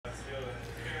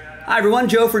Hi everyone,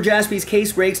 Joe for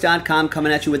JaspysCaseBreaks.com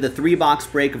coming at you with the 3-box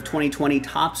break of 2020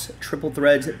 Topps Triple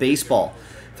Threads Baseball.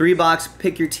 3-box,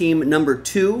 pick your team number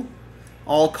 2,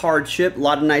 all card ship. A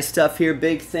lot of nice stuff here.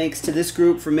 Big thanks to this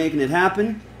group for making it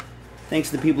happen. Thanks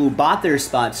to the people who bought their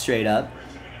spots straight up.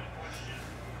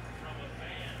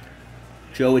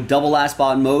 Joe with double last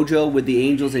spot mojo with the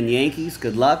Angels and Yankees.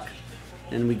 Good luck.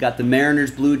 And we got the Mariners,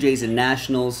 Blue Jays, and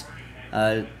Nationals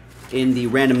in the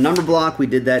random number block. We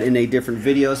did that in a different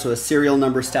video, so a serial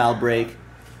number style break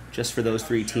just for those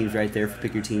 3 teams right there for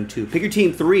Pick Your Team 2. Pick Your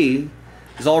Team 3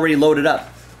 is already loaded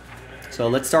up. So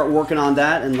let's start working on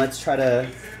that, and let's try to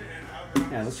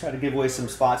give away some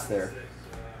spots there.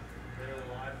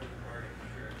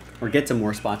 Or get some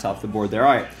more spots off the board there.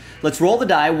 All right, let's roll the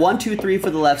die. 1, 2, 3 for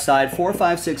the left side, 4,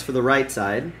 5, 6 for the right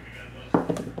side.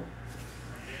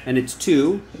 And it's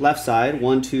 2, left side,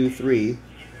 1, 2, 3.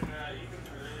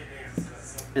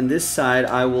 And this side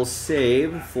I will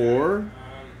save for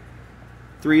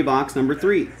 3-box number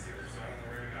 3.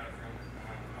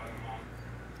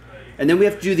 And then we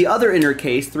have to do the other inner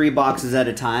case, 3 boxes at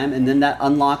a time, and then that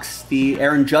unlocks the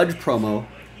Aaron Judge promo.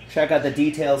 Check out the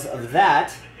details of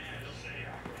that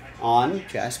on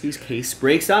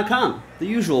JaspysCaseBreaks.com, the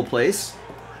usual place.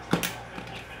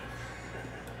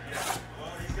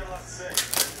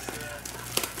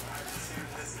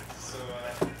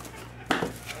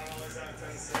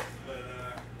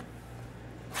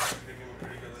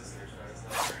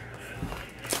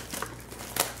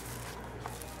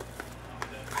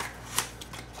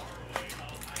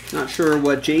 Not sure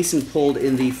what Jason pulled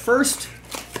in the first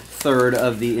third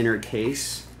of the inner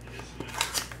case.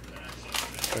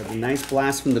 But a nice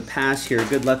blast from the past here.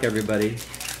 Good luck, everybody.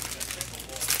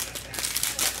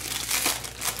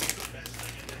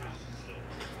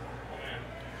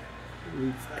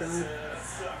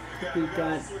 We've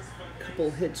got a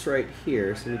couple hits right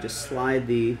here. So we just slide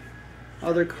the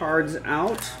other cards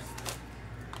out.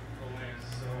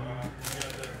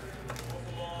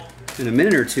 In a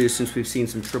minute or two since we've seen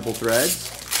some triple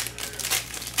threads.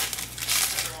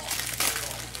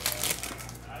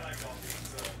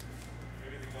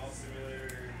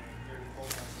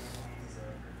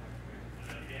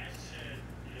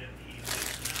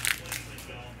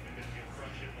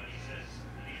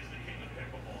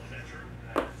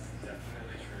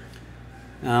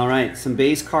 All right, some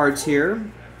base cards here.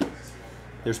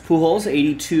 There's Pujols,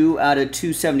 82 out of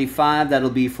 275. That'll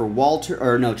be for Walter,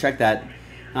 or no, check that.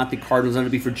 Not the Cardinals. That'll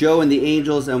be for Joe and the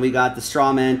Angels. And we got the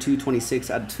Strawman, 226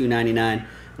 out of 299.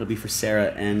 It'll be for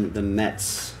Sarah and the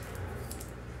Mets.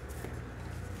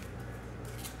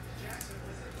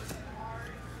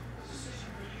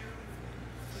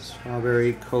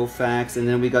 Strawberry, Koufax. And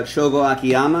then we got Shogo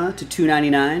Akiyama to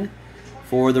 299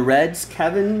 for the Reds.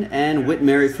 Kevin and Whit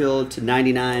Merrifield to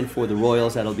 99 for the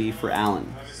Royals. That'll be for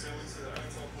Allen.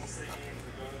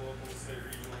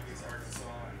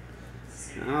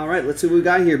 All right, let's see what we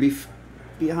got here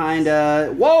behind.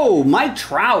 Whoa, Mike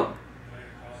Trout.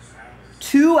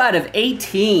 2 out of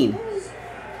 18.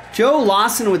 Joe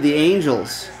Lawson with the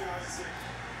Angels.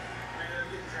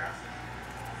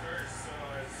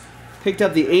 Picked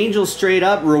up the Angels straight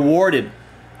up, rewarded.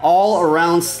 All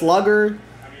around slugger.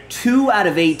 2 out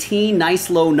of 18, nice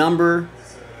low number.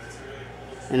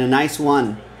 And a nice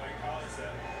one.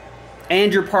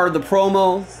 And you're part of the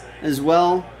promo as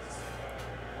well.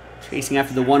 Chasing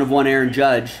after the 1-of-1 Aaron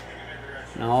Judge.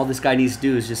 Now all this guy needs to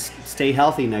do is just stay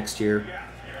healthy next year.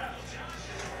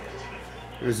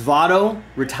 There's Votto,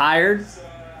 retired.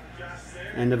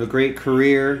 End of a great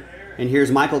career. And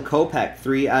here's Michael Kopech,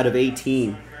 3 out of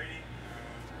 18.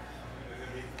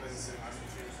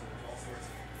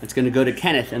 It's going to go to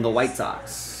Kenneth and the White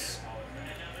Sox.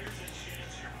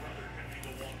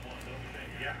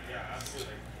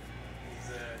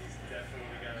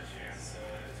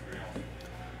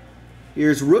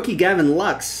 Here's rookie Gavin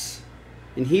Lux,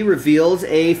 and he reveals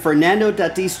a Fernando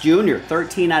Tatis Jr.,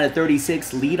 13 out of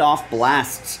 36, leadoff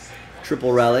blasts,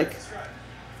 triple relic.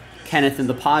 Kenneth and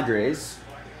the Padres.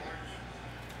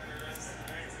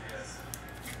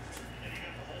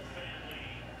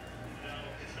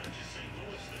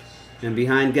 And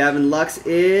behind Gavin Lux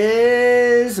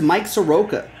is Mike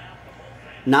Soroka,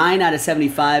 9 out of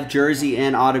 75, jersey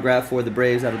and autograph for the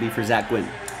Braves. That'll be for Zach Gwynn.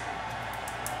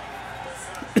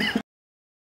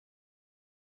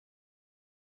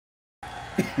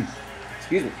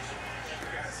 Excuse me.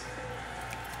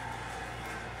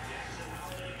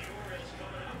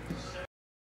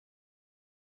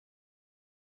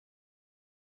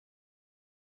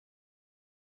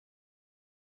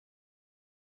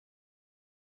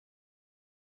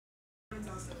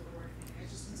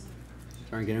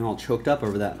 Sorry, getting all choked up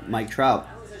over that Mike Trout.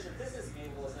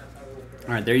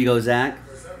 All right, there you go, Zach.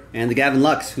 And the Gavin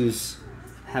Lux, who's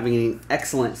having an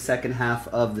excellent second half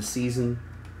of the season.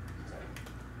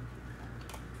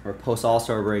 Or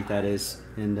post-All-Star break, that is.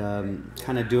 And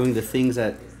kind of doing the things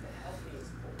that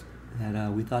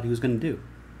we thought he was going to do.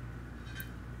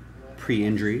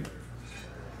 Pre-injury.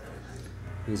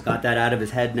 He's got that out of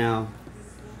his head now.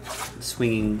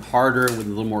 Swinging harder with a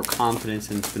little more confidence,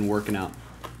 and it's been working out.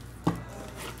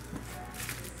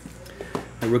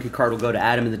 The rookie card will go to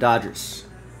Adam and the Dodgers.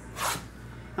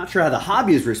 Not sure how the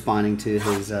hobby is responding to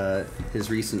his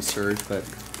recent surge, but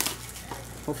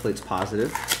hopefully it's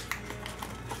positive.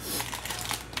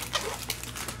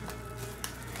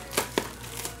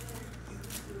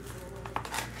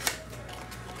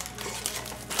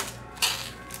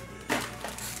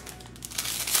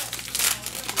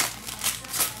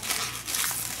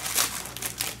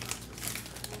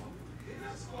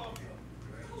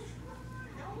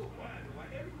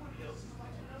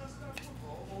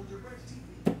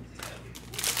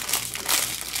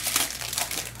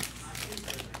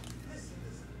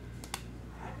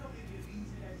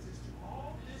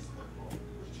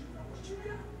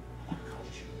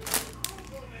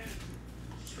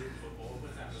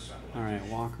 All right,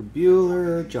 Walker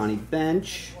Buehler, Johnny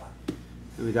Bench.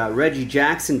 And we got Reggie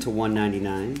Jackson to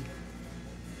 199.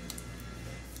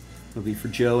 It'll be for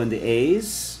Joe and the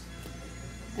A's.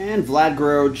 And Vlad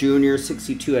Guerrero Jr.,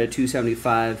 62 out of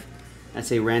 275.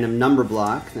 That's a random number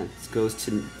block. That goes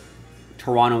to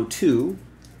Toronto 2.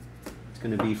 It's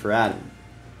going to be for Adam.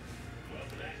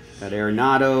 Got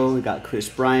Arenado, we got Chris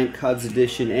Bryant, Cubs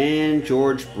edition, and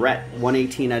George Brett,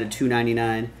 118 out of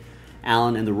 299.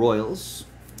 Allen and the Royals.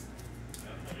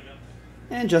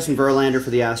 And Justin Verlander for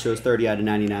the Astros, 30 out of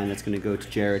 99. That's going to go to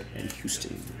Jared and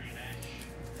Houston.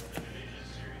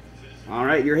 All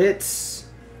right, your hits.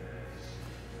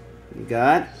 We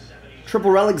got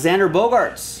Triple Relic Xander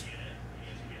Bogaerts.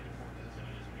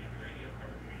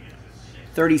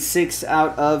 36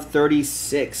 out of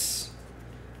 36.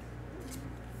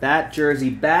 Bat, jersey,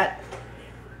 bat.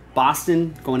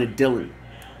 Boston going to Dylan.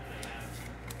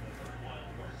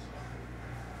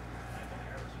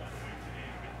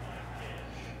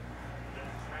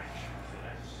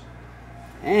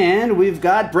 And we've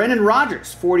got Brendan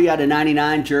Rodgers, 40 out of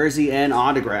 99, jersey and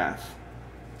autograph.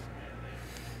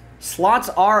 Slots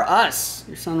are us.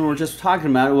 Your son we were just talking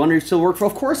about. I wonder if you still work for.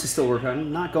 Of course, you still work on.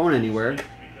 I'm not going anywhere.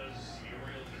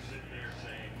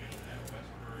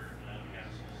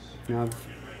 Now,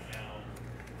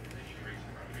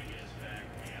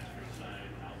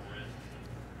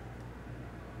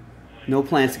 no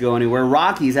plans to go anywhere.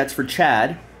 Rockies, that's for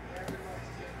Chad.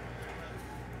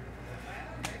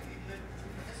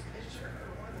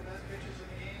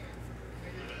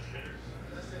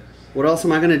 What else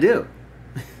am I going to do?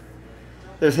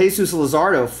 There's Jesus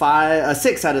Luzardo,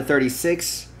 6 out of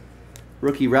 36.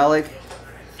 Rookie relic.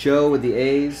 Joe with the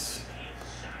A's.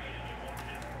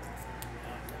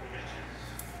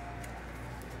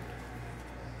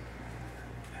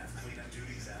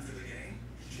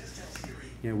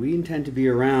 Yeah, we intend to be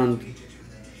around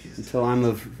until I'm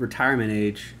of retirement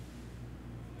age.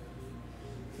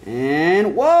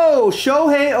 And, whoa,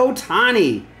 Shohei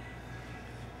Ohtani.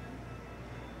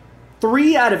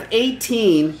 3 out of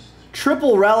 18,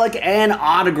 triple relic and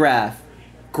autograph.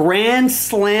 Grand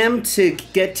slam to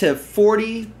get to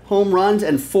 40 home runs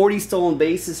and 40 stolen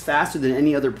bases faster than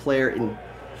any other player in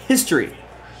history.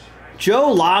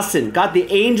 Joe Lawson got the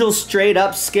Angels straight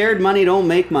up. Scared money don't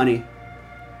make money.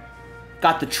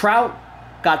 Got the Trout,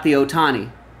 got the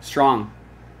Ohtani. Strong.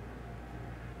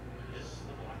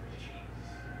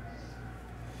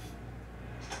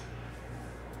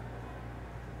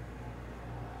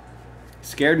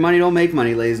 Scared money don't make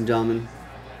money, ladies and gentlemen.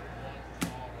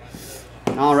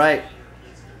 All right.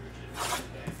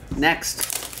 Next.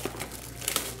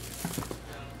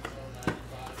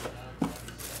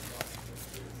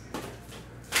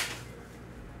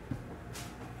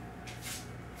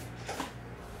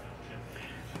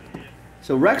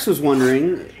 So Rex was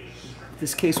wondering, if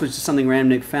this case was just something random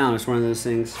Nick found. It's one of those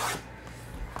things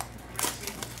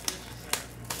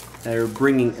that are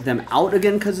bringing them out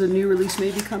again because a new release may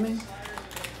be coming.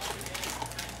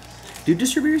 Do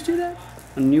distributors do that?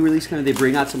 When a new release they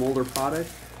bring out some older product?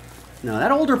 No,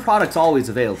 that older product's always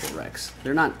available, Rex.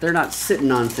 They're not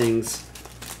sitting on things.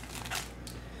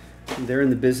 They're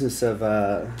in the business of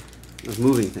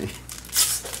moving things.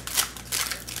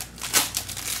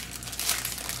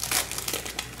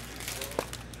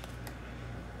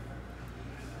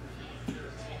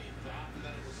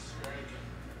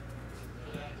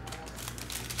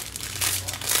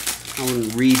 I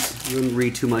wouldn't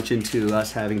read too much into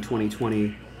us having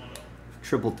 2020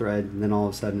 triple thread, and then all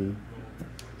of a sudden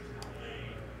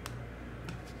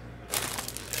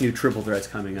new triple threats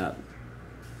coming up.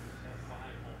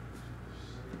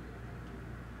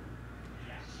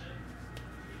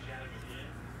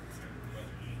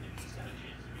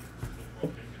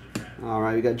 All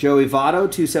right, we got Joey Votto,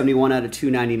 271 out of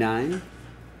 299.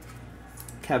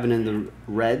 Kevin and the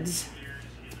Reds.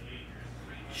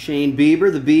 Shane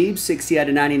Bieber, the Biebs, 60 out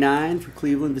of 99 for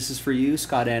Cleveland. This is for you,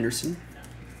 Scott Anderson.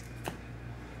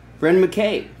 Brendan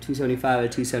McKay, 275 out of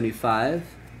 275.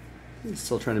 He's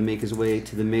still trying to make his way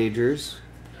to the majors.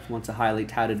 Wants a highly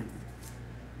touted.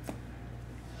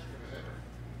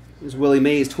 There's Willie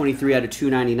Mays, 23 out of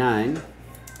 299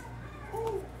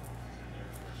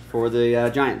 for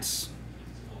the Giants.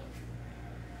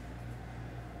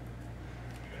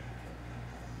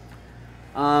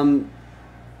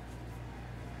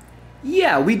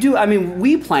 Yeah, we do. I mean,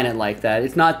 we plan it like that.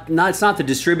 It's not the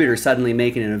distributor suddenly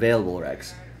making it available,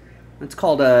 Rex. It's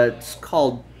called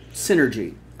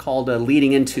synergy, called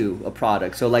leading into a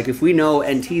product. So like if we know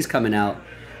NT's coming out,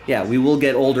 yeah, we will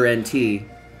get older NT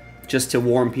just to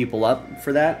warm people up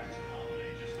for that.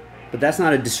 But that's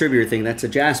not a distributor thing. That's a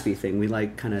Jaspy thing. We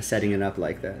like kind of setting it up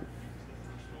like that.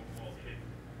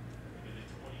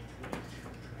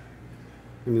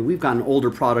 I mean, we've got an older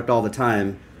product all the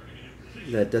time.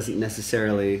 That doesn't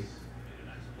necessarily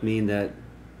mean that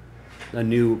a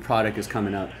new product is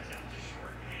coming up.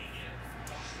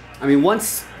 I mean,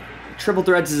 once Triple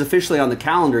Threads is officially on the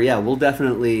calendar, yeah, we'll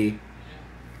definitely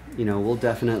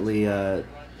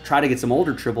try to get some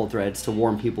older Triple Threads to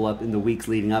warm people up in the weeks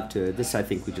leading up to it. This, I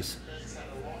think, we just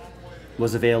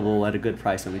was available at a good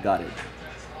price and we got it.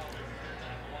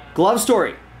 Glove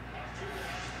story.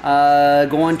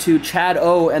 Going to Chad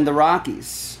O and the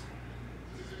Rockies.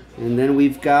 And then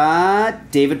we've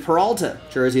got David Peralta,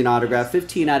 jersey and autograph,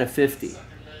 15 out of 50.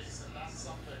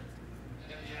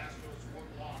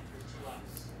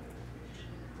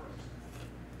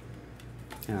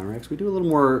 Yeah, Rex, we do a little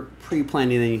more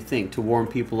pre-planning than you think to warm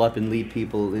people up and lead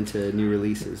people into new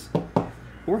releases.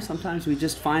 Or sometimes we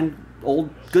just find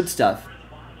old good stuff.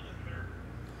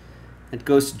 It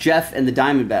goes to Jeff and the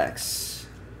Diamondbacks.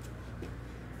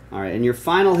 All right, and your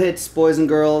final hits, boys and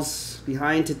girls.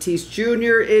 Behind Tatis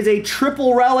Jr. is a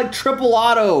triple relic, triple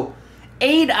auto.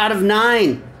 8 out of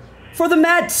 9 for the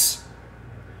Mets.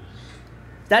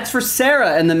 That's for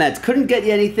Sarah and the Mets. Couldn't get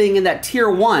you anything in that tier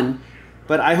 1,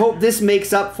 but I hope this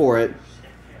makes up for it.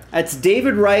 That's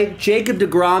David Wright, Jacob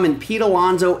deGrom, and Pete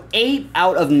Alonso. 8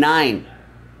 out of 9.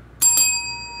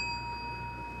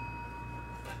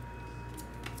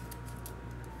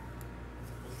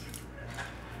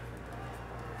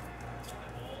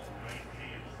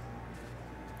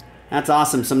 That's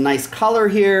awesome. Some nice color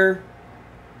here.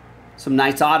 Some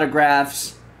nice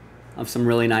autographs of some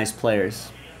really nice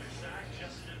players.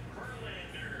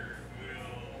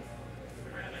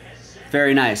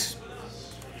 Very nice.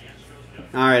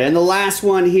 All right, and the last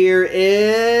one here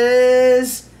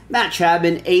is Matt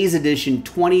Chapman, A's edition,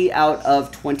 20 out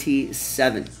of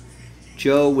 27.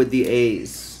 Joe with the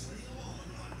A's.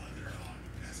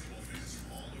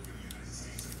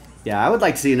 Yeah, I would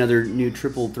like to see another new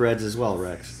triple threads as well,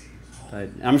 Rex.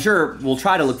 I'm sure we'll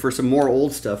try to look for some more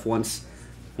old stuff once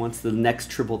the next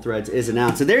triple threads is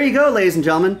announced. So there you go, ladies and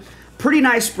gentlemen. Pretty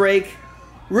nice break.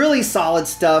 Really solid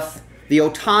stuff. The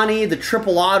Ohtani, the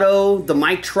triple auto, the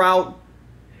Mike Trout,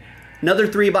 another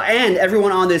 3 and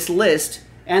everyone on this list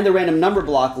and the random number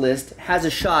block list has a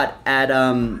shot at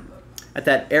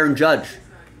that Aaron Judge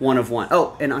 1 of 1.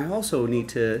 Oh, and I also knew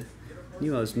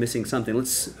I was missing something.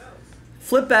 Let's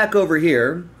flip back over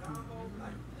here.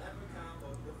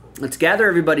 Let's gather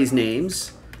everybody's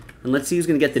names, and let's see who's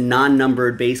going to get the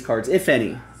non-numbered base cards, if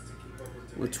any.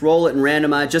 Let's roll it and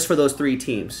randomize just for those 3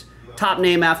 teams. Top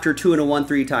name after 2 and a 1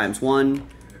 3 times. 1,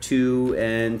 2,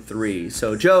 and 3.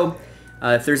 So, Joe,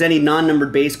 if there's any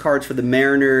non-numbered base cards for the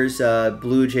Mariners,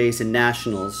 Blue Jays, and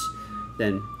Nationals,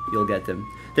 then you'll get them.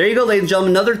 There you go, ladies and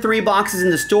gentlemen. Another 3 boxes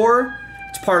in the store.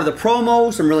 It's part of the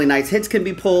promo. Some really nice hits can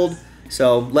be pulled.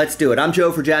 So, let's do it. I'm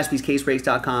Joe for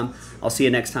JaspysCaseBreaks.com. I'll see you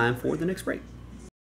next time for the next break.